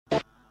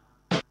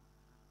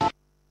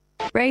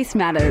Race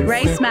matters.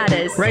 Race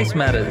matters. Race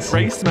matters.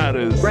 Race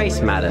matters. Race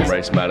matters.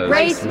 Race matters.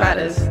 Race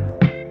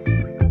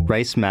matters.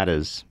 Race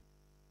matters.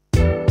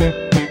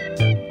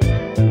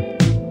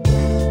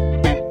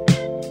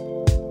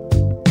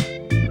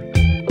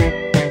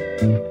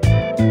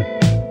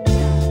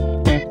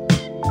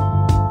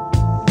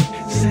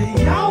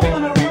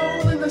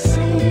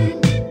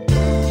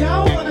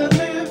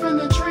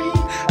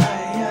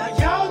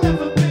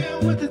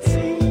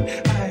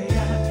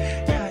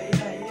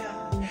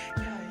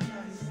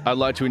 I'd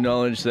like to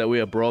acknowledge that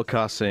we are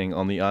broadcasting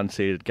on the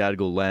unceded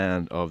Gadigal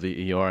land of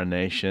the Eora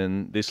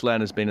Nation. This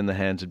land has been in the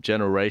hands of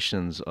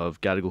generations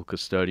of Gadigal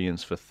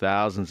custodians for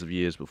thousands of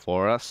years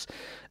before us,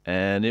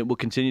 and it will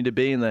continue to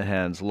be in their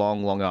hands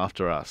long, long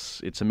after us.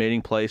 It's a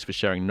meeting place for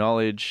sharing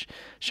knowledge,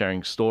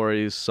 sharing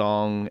stories,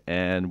 song,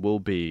 and will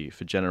be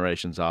for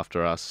generations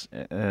after us.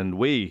 And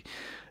we,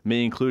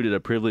 me included, are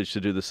privileged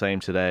to do the same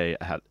today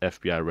at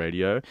FBI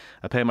Radio.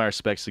 I pay my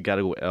respects to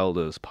Gadigal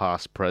elders,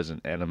 past,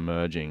 present, and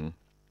emerging.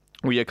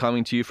 We are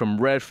coming to you from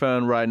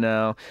Redfern right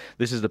now.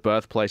 This is the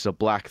birthplace of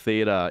black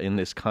theatre in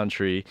this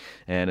country,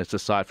 and it's a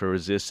site for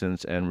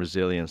resistance and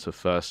resilience for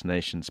First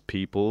Nations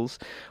peoples.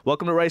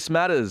 Welcome to Race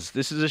Matters.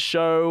 This is a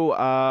show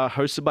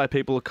hosted by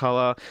people of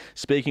colour,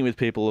 speaking with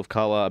people of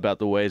colour about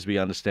the ways we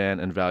understand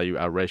and value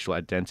our racial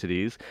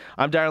identities.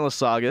 I'm Darren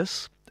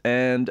Lasagas.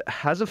 And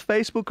has a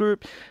Facebook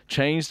group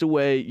changed the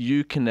way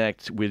you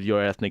connect with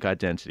your ethnic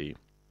identity?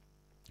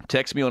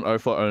 Text me on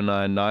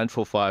 0409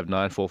 945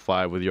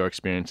 945 with your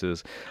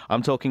experiences.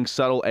 I'm talking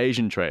subtle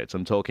Asian traits.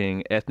 I'm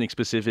talking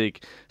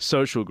ethnic-specific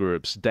social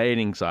groups,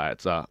 dating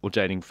sites, or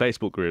dating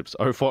Facebook groups.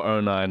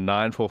 0409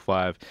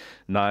 945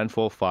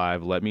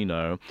 945. Let me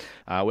know.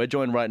 We're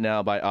joined right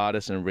now by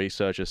artist and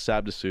researcher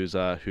Sab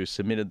D'Souza, who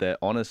submitted their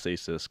honours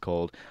thesis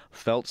called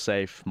Felt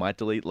Safe, Might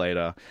Delete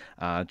Later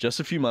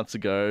just a few months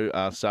ago.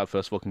 Sab,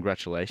 first of all,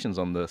 congratulations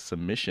on the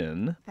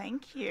submission.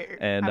 Thank you.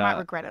 And, I might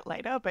regret it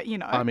later, but you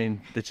know. I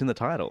mean, it's in the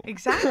title.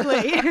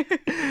 Exactly.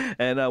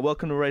 And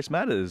welcome to Race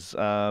Matters.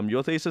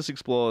 Your thesis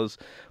explores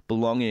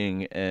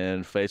belonging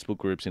and Facebook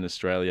groups in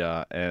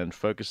Australia and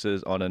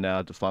focuses on a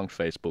now defunct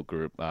Facebook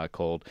group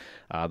called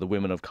the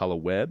Women of Colour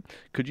Web.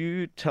 Could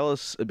you tell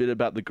us a bit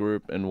about the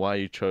group and why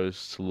you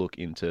chose to look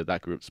into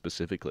that group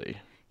specifically?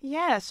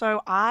 Yeah,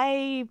 so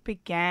I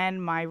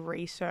began my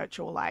research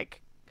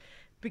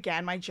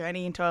began my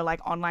journey into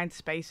online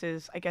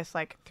spaces, I guess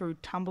through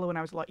Tumblr when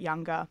I was a lot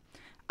younger.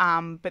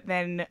 But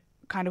then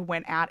kind of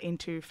went out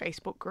into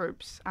Facebook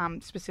groups,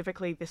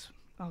 specifically this,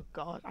 oh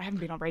God, I haven't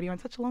been on radio in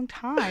such a long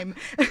time.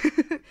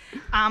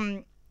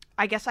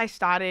 I guess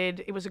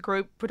it was a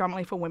group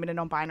predominantly for women and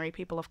non-binary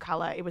people of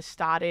colour. It was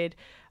started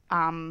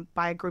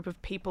by a group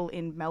of people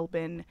in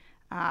Melbourne,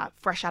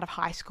 fresh out of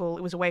high school.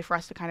 It was a way for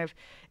us to kind of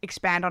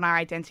expand on our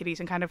identities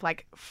and kind of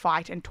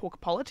fight and talk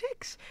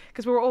politics,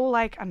 because we were all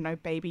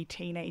baby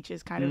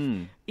teenagers kind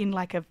of in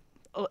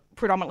a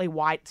predominantly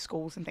white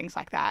schools and things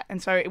like that.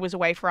 And so it was a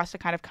way for us to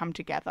kind of come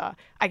together.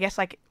 I guess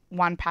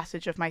one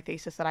passage of my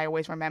thesis that I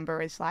always remember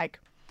is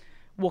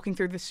walking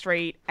through the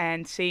street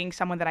and seeing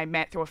someone that I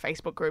met through a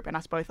Facebook group and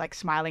us both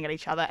smiling at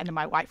each other. And then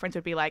my white friends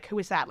would be like, who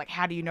is that?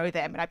 How do you know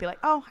them? And I'd be like,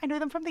 oh, I know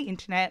them from the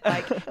internet.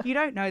 You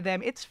don't know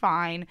them. It's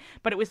fine.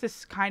 But it was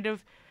this kind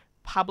of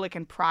public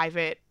and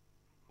private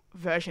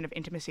version of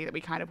intimacy that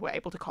we kind of were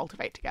able to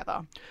cultivate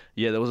together.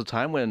 Yeah, there was a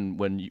time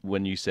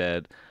when you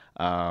said,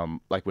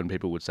 when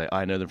people would say,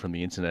 I know them from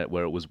the internet,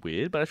 where it was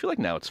weird, but I feel like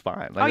now it's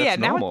fine. That's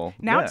normal.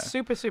 Now it's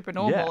super, super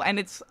normal. Yeah. And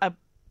it's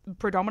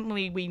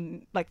predominantly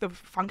the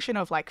function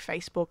of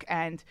Facebook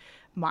and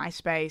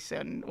MySpace,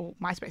 and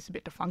MySpace is a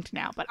bit defunct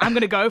now, but I'm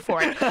going to go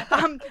for it.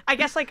 I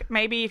guess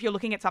maybe if you're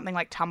looking at something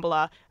like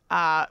Tumblr,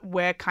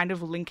 we're kind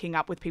of linking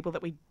up with people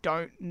that we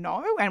don't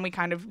know, and we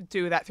kind of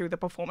do that through the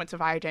performance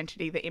of our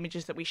identity, the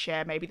images that we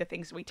share, maybe the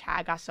things that we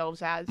tag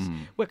ourselves as.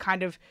 We're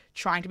kind of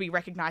trying to be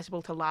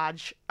recognizable to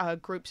large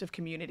groups of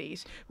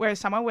communities, whereas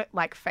somewhere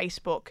like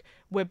Facebook,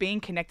 we're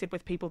being connected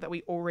with people that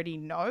we already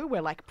know.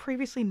 We're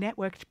previously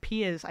networked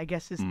peers, I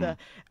guess is the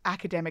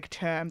academic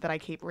term that I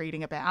keep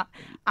reading about.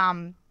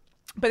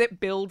 But it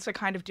builds a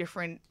kind of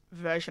different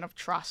version of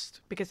trust,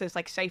 because there's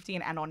safety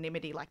and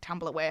anonymity, like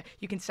Tumblr, where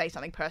you can say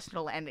something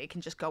personal and it can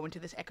just go into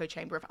this echo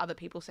chamber of other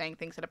people saying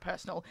things that are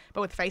personal.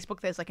 But with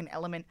Facebook, there's an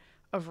element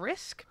of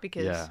risk,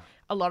 because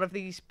a lot of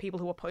these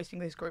people who are posting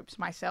these groups,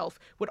 myself,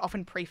 would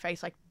often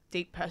preface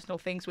deep personal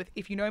things with,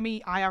 if you know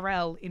me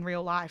IRL in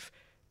real life,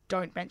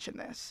 don't mention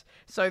this.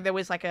 So there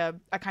was a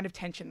kind of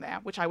tension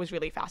there, which I was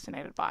really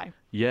fascinated by.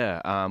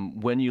 Yeah.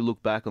 When you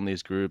look back on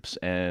these groups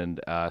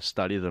and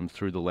study them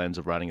through the lens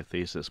of writing a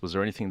thesis, was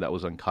there anything that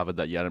was uncovered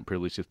that you hadn't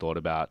previously thought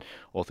about,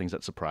 or things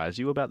that surprised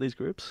you about these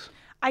groups?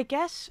 I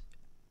guess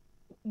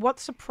what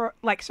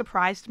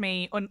surprised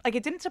me,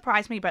 it didn't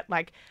surprise me, but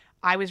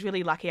I was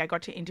really lucky. I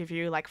got to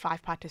interview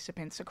 5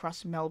 participants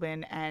across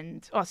Melbourne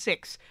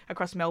six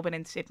across Melbourne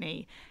and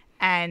Sydney.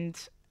 And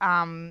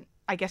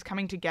I guess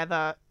coming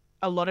together,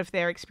 a lot of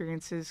their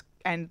experiences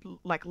and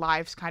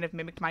lives kind of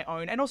mimicked my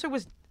own, and also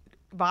was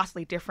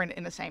vastly different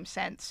in the same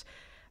sense.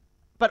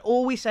 But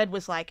all we said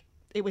was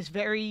it was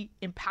very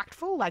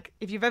impactful. Like,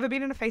 if you've ever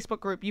been in a Facebook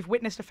group, you've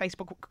witnessed a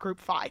Facebook group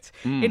fight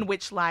in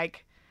which,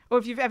 like, or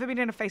if you've ever been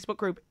in a Facebook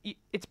group,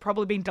 it's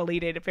probably been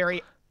deleted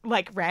very,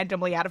 like,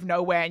 randomly out of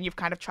nowhere, and you've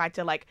kind of tried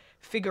to, like,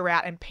 figure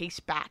out and piece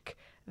back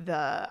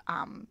the,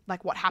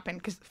 like, what happened.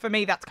 Because for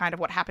me, that's kind of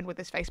what happened with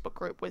this Facebook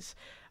group was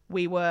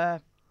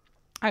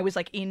I was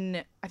like in,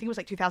 I think it was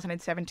like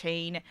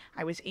 2017,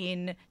 I was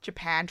in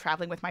Japan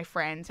traveling with my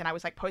friends, and I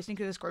was like posting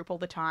to this group all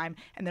the time,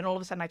 and then all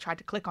of a sudden I tried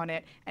to click on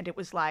it, and it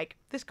was like,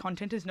 this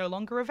content is no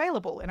longer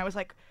available. And I was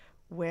like,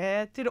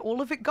 where did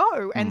all of it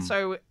go? And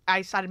so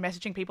I started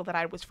messaging people that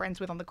I was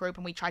friends with on the group,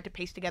 and we tried to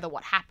piece together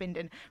what happened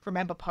and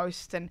remember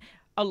posts. And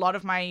a lot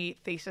of my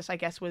thesis, I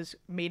guess, was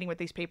meeting with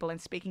these people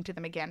and speaking to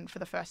them again for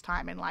the first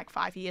time in like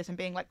 5 years and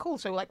being like, cool,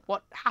 so like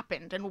what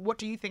happened and what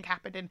do you think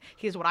happened? And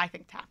here's what I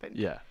think happened.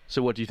 Yeah.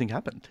 So what do you think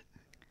happened?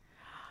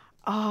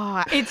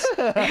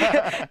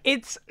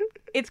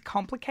 It's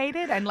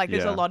complicated, and like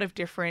there's a lot of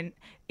different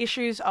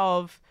issues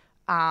of,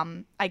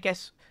 I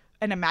guess,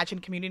 an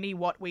imagined community,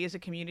 what we as a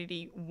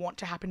community want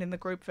to happen in the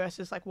group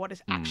versus like what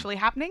is actually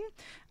happening.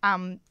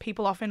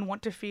 People often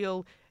want to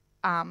feel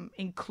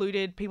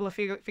included. People are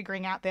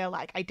figuring out their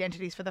like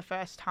identities for the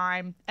first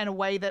time in a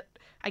way that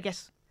I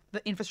guess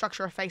the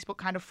infrastructure of Facebook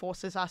kind of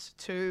forces us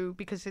to,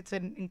 because it's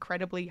an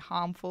incredibly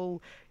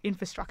harmful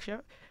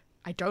infrastructure.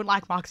 I don't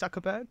like Mark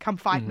Zuckerberg. Come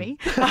fight me.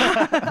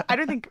 I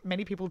don't think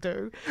many people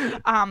do.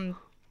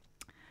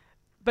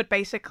 But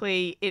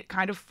basically, it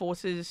kind of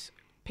forces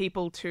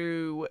people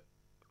to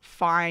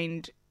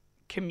find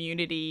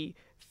community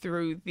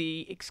through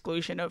the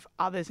exclusion of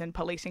others and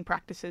policing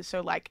practices. So,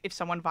 like, if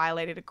someone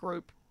violated a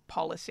group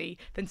policy,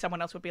 then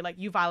someone else would be like,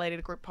 you violated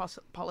a group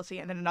policy,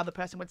 and then another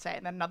person would say it,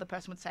 and then another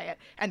person would say it.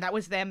 And that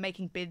was them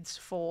making bids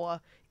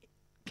for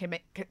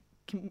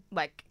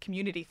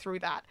community through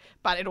that.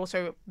 But it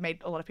also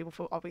made a lot of people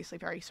feel obviously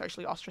very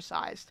socially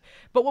ostracized.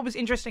 But what was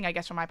interesting, I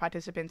guess, for my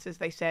participants is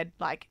they said,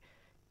 like,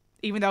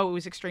 even though it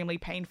was extremely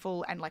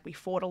painful and like we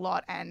fought a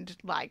lot and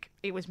like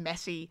it was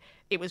messy,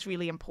 it was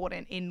really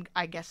important in,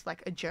 I guess,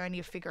 like a journey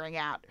of figuring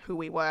out who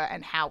we were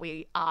and how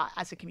we are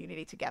as a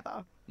community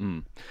together.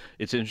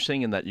 It's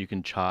interesting in that you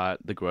can chart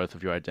the growth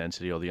of your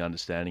identity or the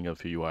understanding of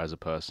who you are as a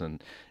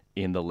person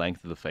in the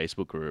length of the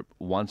Facebook group.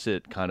 Once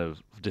it kind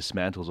of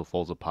dismantles or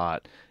falls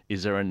apart,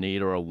 is there a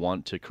need or a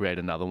want to create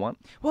another one?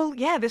 Well,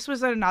 yeah, this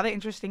was another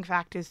interesting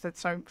fact, is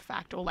that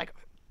or like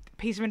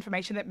piece of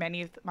information that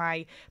many of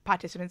my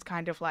participants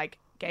kind of like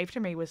gave to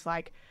me was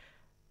like,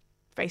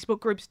 Facebook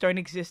groups don't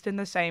exist in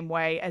the same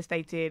way as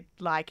they did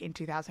like in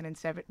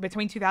 2007,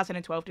 between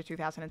 2012 to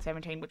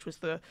 2017, which was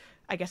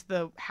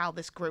how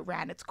this group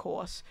ran its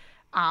course.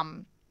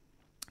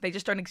 They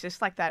just don't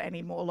exist like that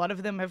anymore. A lot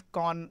of them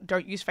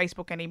don't use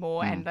Facebook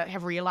anymore and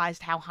have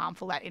realized how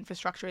harmful that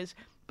infrastructure is,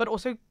 but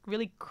also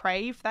really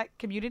crave that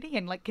community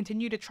and like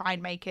continue to try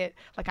and make it.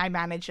 Like, I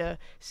manage a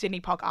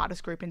Sydney POC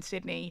artist group in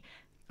Sydney,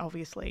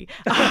 obviously.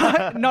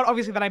 Not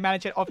obviously that I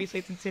manage it, obviously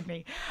it's in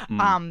Sydney.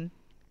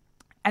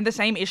 And the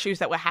same issues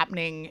that were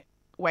happening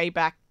way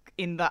back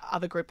in the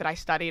other group that I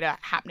studied are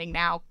happening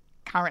now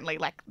currently.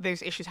 Like,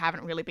 those issues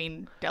haven't really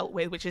been dealt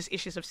with, which is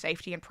issues of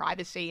safety and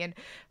privacy, and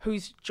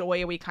whose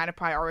joy are we kind of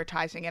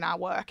prioritizing in our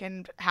work,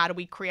 and how do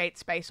we create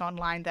space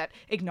online that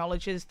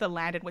acknowledges the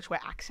land in which we're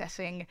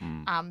accessing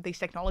these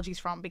technologies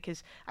from.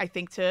 Because I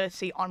think to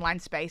see online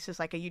space as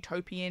like a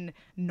utopian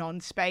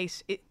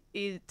non-space, it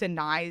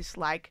denies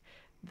like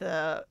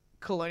the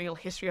colonial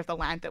history of the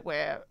land that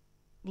we're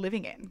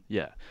living in.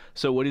 Yeah.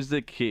 So what is the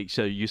key?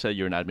 So you said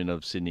you're an admin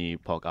of Sydney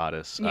POC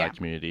artists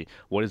community.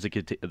 What is the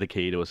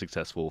key to a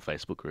successful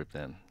Facebook group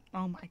then?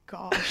 Oh my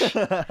gosh.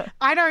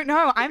 I don't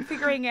know. I'm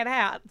figuring it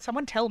out.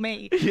 Someone tell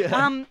me.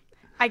 Yeah.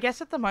 I guess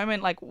at the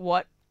moment, like,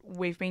 what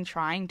we've been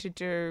trying to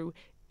do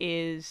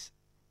is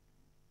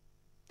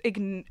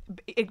acknowledge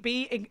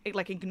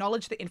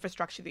the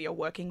infrastructure that you're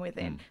working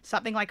within.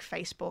 Something like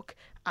Facebook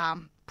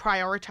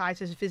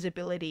prioritizes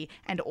visibility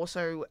and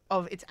also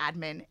of its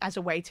admin as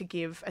a way to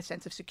give a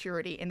sense of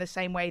security, in the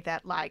same way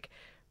that like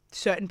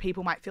certain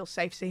people might feel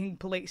safe seeing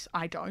police.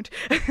 I don't.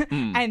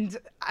 And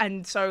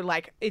so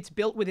like it's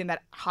built within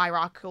that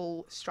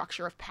hierarchical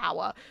structure of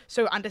power.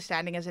 So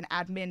understanding as an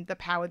admin the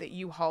power that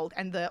you hold,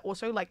 and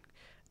also like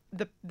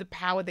the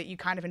power that you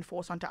kind of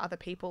enforce onto other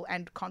people,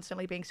 and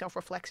constantly being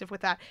self-reflexive with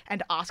that,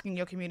 and asking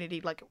your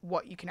community like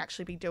what you can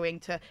actually be doing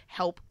to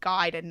help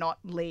guide and not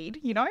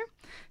lead, you know?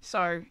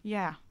 So,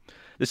 yeah.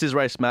 This is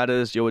Race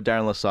Matters. You're with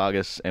Darren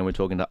Lasagas, and we're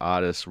talking to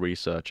artist,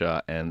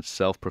 researcher, and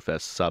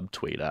self-professed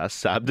subtweeter,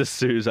 Sab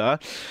D'Souza.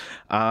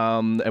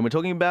 And we're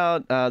talking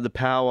about the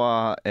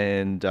power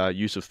and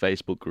use of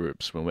Facebook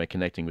groups when we're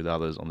connecting with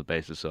others on the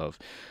basis of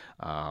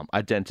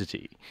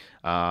identity.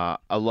 A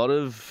lot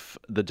of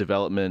the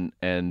development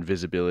and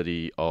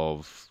visibility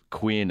of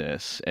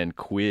queerness and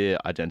queer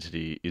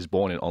identity is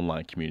born in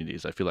online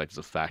communities. I feel like it's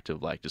a fact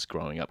of like just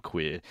growing up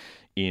queer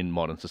in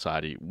modern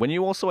society. When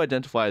you also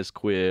identify as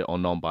queer or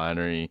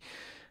non-binary,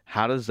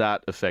 how does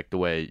that affect the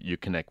way you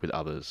connect with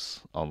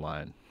others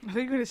online? I thought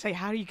you were going to say,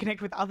 how do you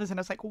connect with others? And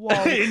I was like,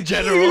 whoa. In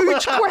general.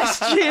 Huge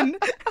question.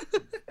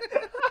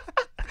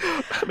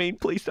 I mean,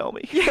 please tell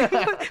me.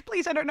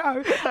 Please, I don't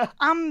know.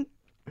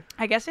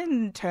 I guess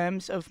in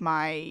terms of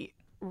my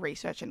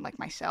research and like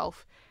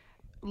myself,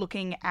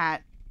 looking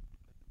at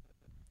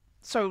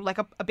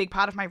a big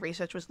part of my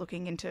research was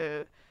looking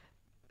into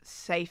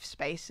safe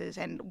spaces,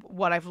 and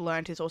what I've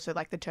learned is also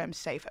like the term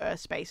safer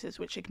spaces,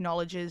 which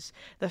acknowledges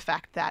the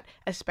fact that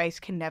a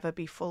space can never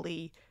be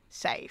fully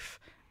safe,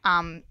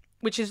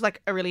 which is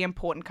like a really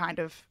important kind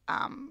of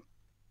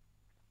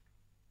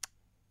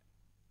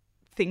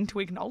thing to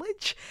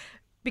acknowledge,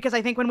 because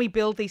I think when we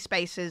build these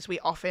spaces, we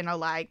often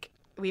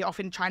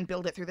try and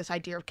build it through this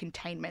idea of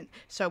containment.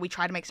 So we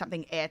try to make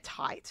something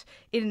airtight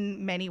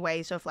in many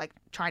ways of like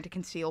trying to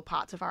conceal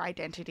parts of our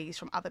identities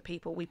from other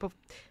people.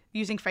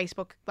 Using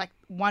Facebook, like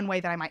one way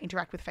that I might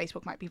interact with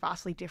Facebook might be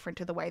vastly different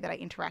to the way that I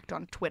interact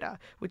on Twitter,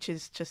 which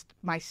is just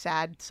my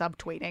sad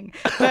subtweeting,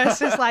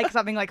 versus like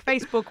something like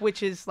Facebook,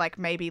 which is like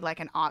maybe like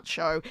an art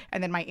show,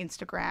 and then my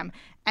Instagram,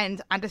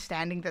 and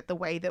understanding that the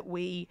way that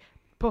we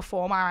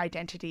perform our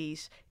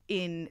identities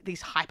in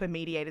these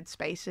hyper-mediated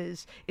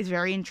spaces is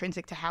very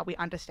intrinsic to how we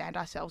understand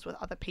ourselves with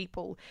other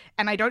people.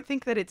 And I don't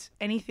think that it's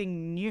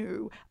anything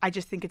new. I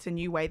just think it's a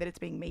new way that it's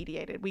being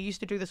mediated. We used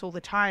to do this all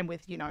the time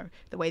with, you know,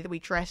 the way that we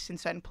dress in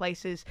certain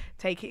places,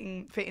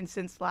 taking, for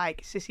instance,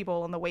 like Sissy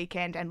Ball on the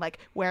weekend and like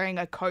wearing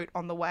a coat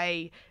on the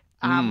way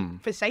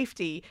for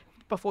safety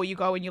before you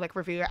go and you like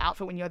reveal your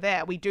outfit when you're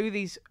there. We do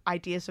these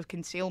ideas of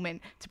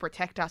concealment to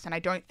protect us, and I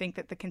don't think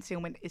that the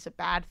concealment is a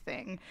bad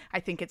thing. I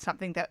think it's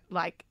something that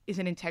like is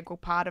an integral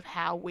part of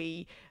how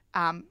we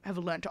have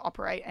learned to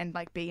operate and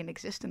like be and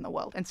exist in the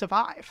world and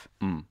survive.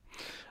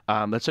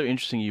 That's so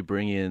interesting. You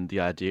bring in the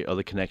idea or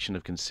the connection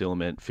of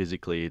concealment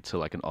physically to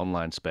like an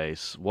online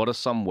space. What are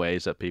some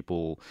ways that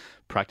people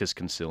practice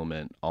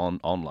concealment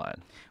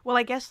online? Well,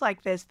 I guess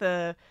like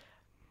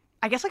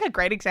like a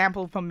great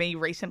example for me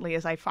recently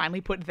is I finally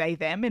put they,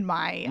 them in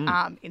my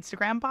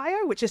Instagram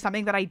bio, which is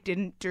something that I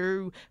didn't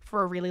do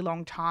for a really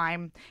long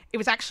time. It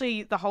was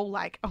actually the whole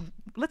like, oh,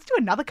 let's do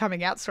another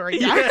coming out story.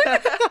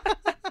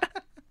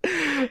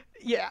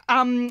 Yeah.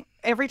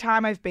 Every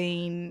time I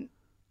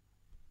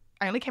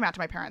only came out to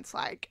my parents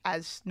like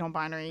as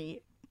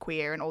non-binary,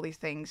 queer and all these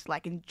things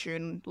like in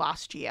June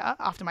last year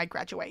after my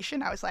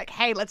graduation. I was like,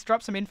 hey, let's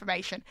drop some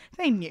information.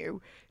 They knew.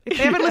 If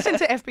they ever listened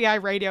to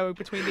FBI radio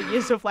between the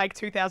years of like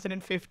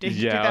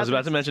 2015 I was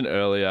about to mention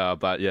earlier,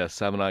 but yeah,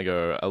 Sam and I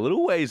go a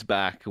little ways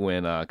back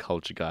when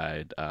Culture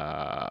Guide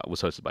was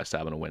hosted by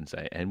Sam on a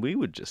Wednesday, and we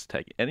would just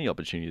take any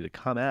opportunity to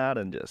come out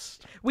and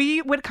just...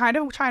 We would kind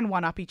of try and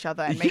one-up each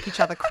other and make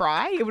each other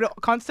cry. It would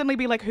constantly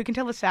be like, who can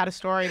tell the saddest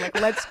story? Like,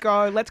 let's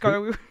go.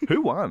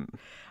 Who won?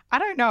 I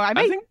don't know.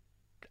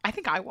 I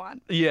think I won.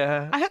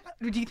 Yeah.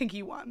 Do you think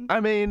you won? I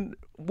mean,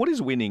 what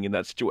is winning in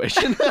that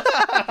situation?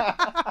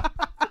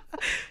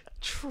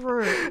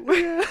 True.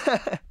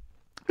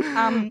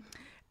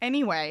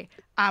 Anyway,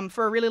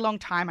 for a really long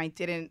time, I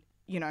didn't,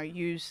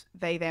 use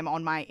they, them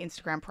on my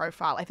Instagram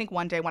profile. I think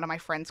one day one of my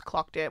friends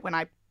clocked it when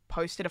I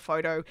posted a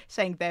photo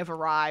saying they've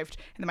arrived.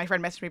 And then my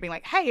friend messaged me being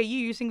like, hey, are you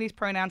using these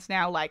pronouns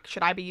now? Like,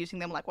 should I be using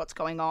them? Like, what's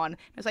going on? And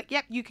I was like,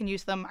 yep, you can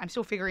use them. I'm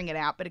still figuring it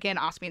out. But again,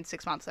 ask me in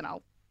 6 months and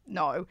I'll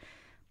know.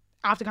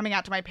 After coming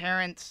out to my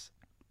parents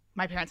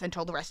then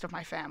told the rest of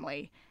my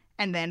family.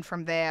 And then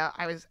from there,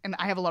 I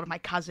have a lot of my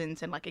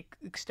cousins and like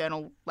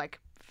external, like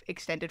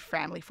extended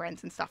family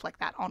friends and stuff like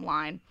that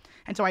online.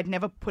 And so I'd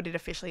never put it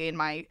officially in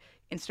my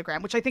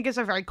Instagram, which I think is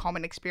a very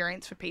common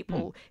experience for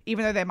people,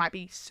 even though there might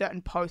be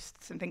certain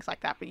posts and things like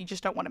that, but you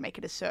just don't want to make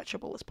it as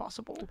searchable as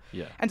possible.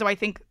 Yeah. And so I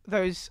think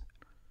those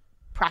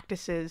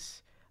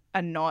practices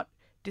are not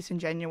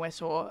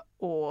disingenuous or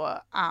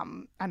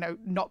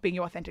not being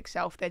your authentic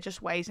self. They're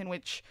just ways in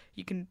which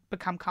you can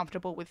become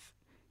comfortable with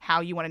how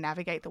you want to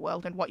navigate the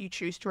world and what you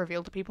choose to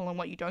reveal to people and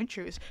what you don't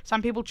choose.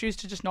 Some people choose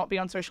to just not be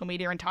on social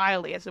media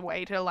entirely as a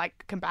way to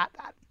like combat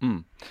that.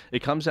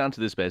 It comes down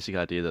to this basic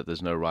idea that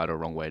there's no right or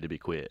wrong way to be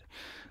queer.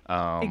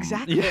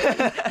 Exactly.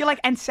 Yeah. You're like,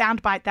 and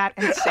soundbite that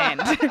and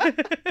send.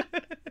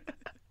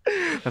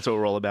 That's what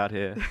we're all about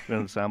here,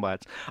 sound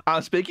bites.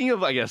 Speaking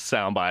of, I guess,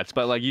 sound bites,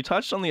 but like you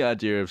touched on the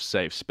idea of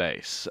safe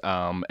space,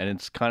 and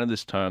it's kind of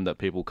this term that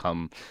people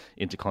come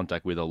into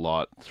contact with a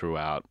lot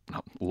throughout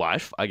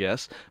life, I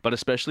guess, but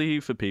especially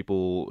for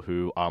people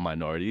who are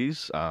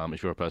minorities.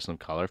 If you're a person of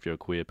color, if you're a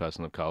queer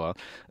person of color,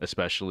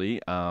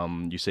 especially,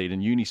 you see it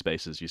in uni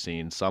spaces, you see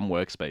it in some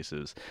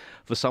workspaces.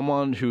 For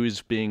someone who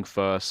is being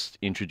first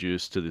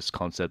introduced to this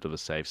concept of a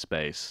safe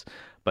space,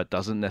 but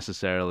doesn't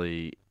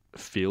necessarily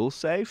feel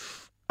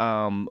safe,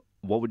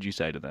 what would you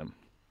say to them?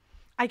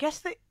 I guess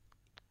that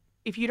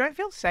if you don't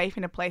feel safe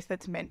in a place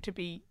that's meant to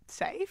be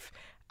safe,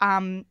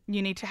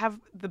 you need to have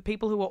the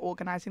people who are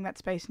organizing that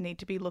space need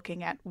to be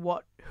looking at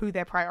who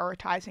they're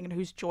prioritizing and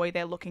whose joy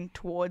they're looking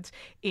towards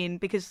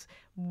because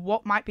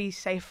what might be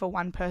safe for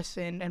one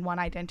person and one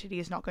identity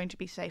is not going to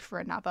be safe for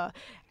another.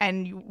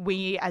 And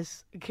we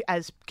as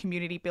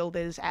community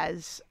builders,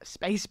 as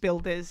space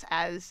builders,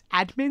 as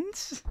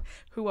admins,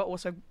 who are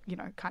also,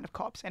 kind of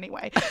cops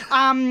anyway,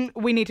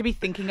 we need to be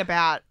thinking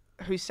about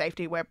whose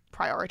safety we're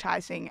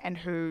prioritizing and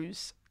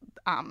whose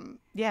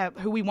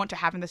who we want to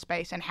have in the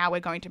space and how we're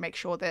going to make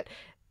sure that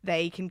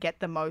they can get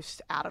the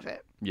most out of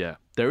it. Yeah,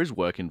 there is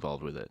work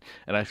involved with it.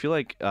 And I feel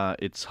like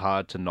it's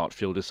hard to not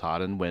feel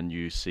disheartened when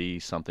you see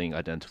something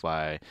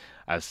identify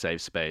as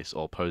safe space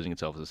or posing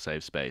itself as a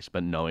safe space,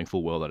 but knowing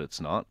full well that it's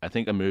not. I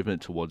think a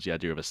movement towards the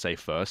idea of a safe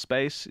first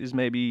space is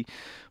maybe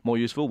more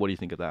useful. What do you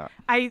think of that?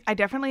 I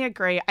definitely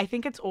agree. I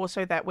think it's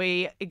also that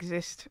we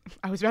exist.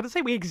 I was about to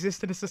say we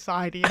exist in a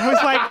society. And I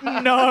was like,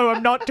 no,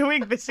 I'm not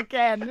doing this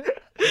again.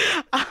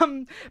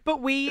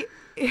 But we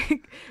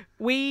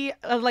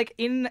are like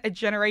in a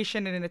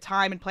generation and in a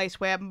time and place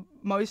where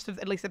most of,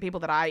 at least the people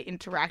that I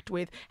interact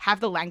with, have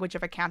the language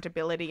of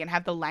accountability and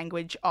have the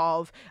language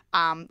of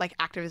like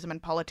activism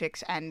and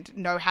politics and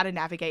know how to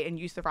navigate and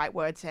use the right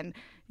words and,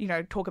 you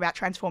know, talk about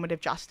transformative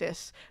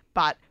justice.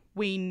 But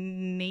we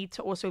need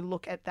to also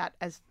look at that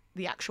as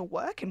the actual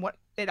work and what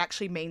it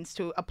actually means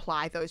to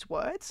apply those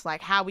words.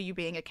 Like, how are you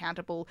being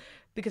accountable?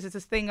 Because it's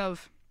this thing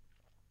of,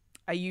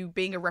 are you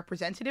being a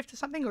representative to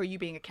something or are you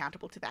being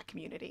accountable to that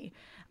community?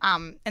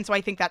 And so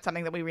I think that's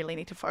something that we really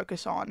need to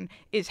focus on,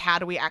 is how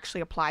do we actually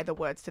apply the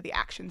words to the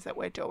actions that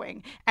we're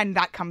doing? And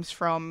that comes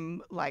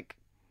from like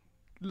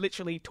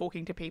literally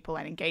talking to people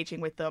and engaging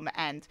with them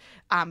and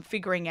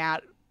figuring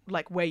out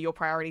like where your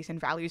priorities and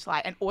values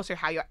lie, and also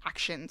how your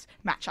actions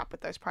match up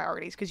with those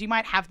priorities. Because you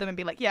might have them and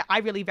be like, yeah, I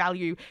really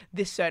value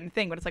this certain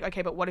thing, but it's like,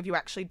 okay, but what have you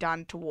actually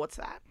done towards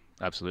that?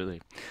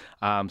 Absolutely.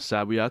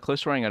 Sab, we are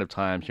close to running out of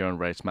time here on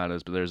Race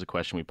Matters, but there is a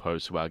question we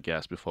pose to our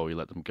guests before we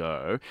let them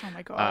go. Oh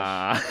my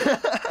gosh.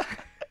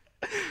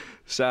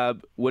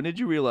 Sab, when did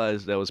you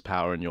realize there was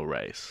power in your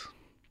race?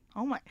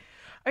 Oh my.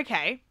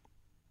 Okay.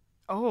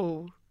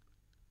 Oh.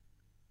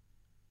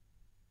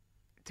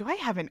 Do I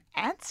have an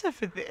answer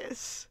for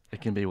this?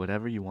 It can be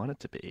whatever you want it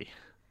to be.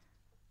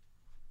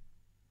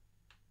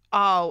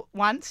 Oh,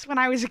 once when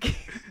I was a kid,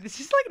 this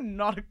is like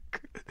not a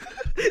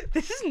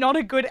this is not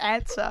a good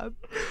answer.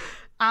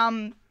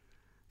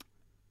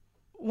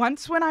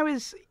 Once when I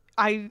was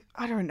I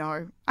don't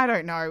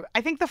know.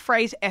 I think the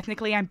phrase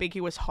ethnically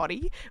ambiguous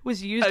hottie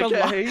was used a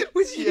lot.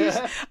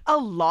 Used a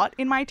lot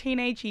in my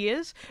teenage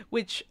years,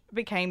 which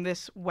became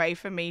this way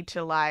for me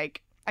to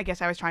like, I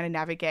guess I was trying to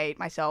navigate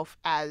myself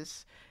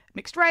as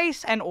mixed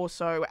race and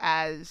also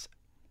as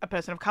a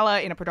person of color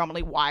in a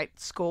predominantly white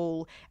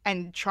school,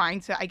 and trying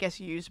to, I guess,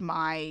 use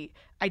my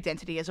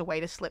identity as a way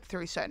to slip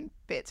through certain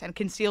bits and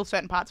conceal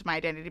certain parts of my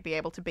identity to be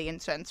able to be in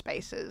certain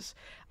spaces.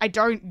 I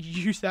don't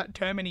use that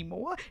term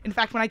anymore. In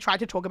fact, when I tried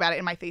to talk about it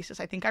in my thesis,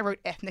 I think I wrote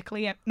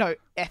ethically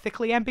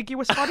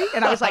ambiguous body,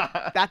 and I was like,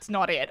 that's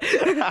not it.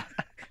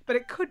 But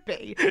it could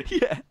be.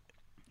 Yeah.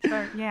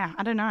 So, yeah,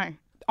 I don't know.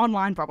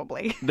 Online,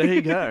 probably. There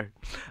you go.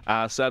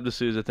 Sab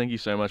D'Souza, thank you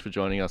so much for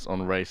joining us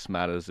on Race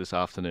Matters this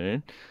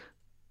afternoon.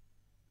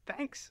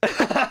 Thanks.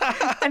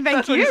 And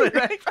thank you.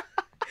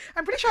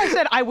 I'm pretty sure I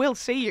said I will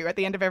see you at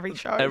the end of every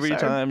show. Every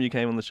time you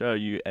came on the show,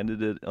 you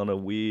ended it on a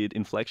weird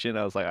inflection.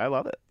 I was like, I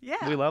love it.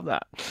 Yeah. We love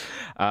that.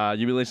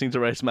 You've been listening to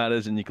Race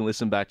Matters, and you can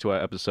listen back to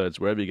our episodes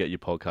wherever you get your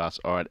podcasts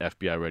or at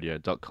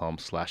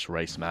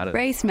fbiradio.com/Race Matters.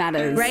 Race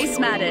Matters. Race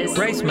Matters.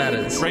 Race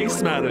Matters.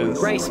 Race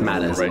Matters. Race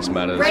Matters. Race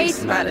Matters.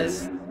 Race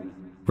Matters.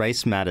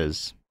 Race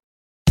Matters.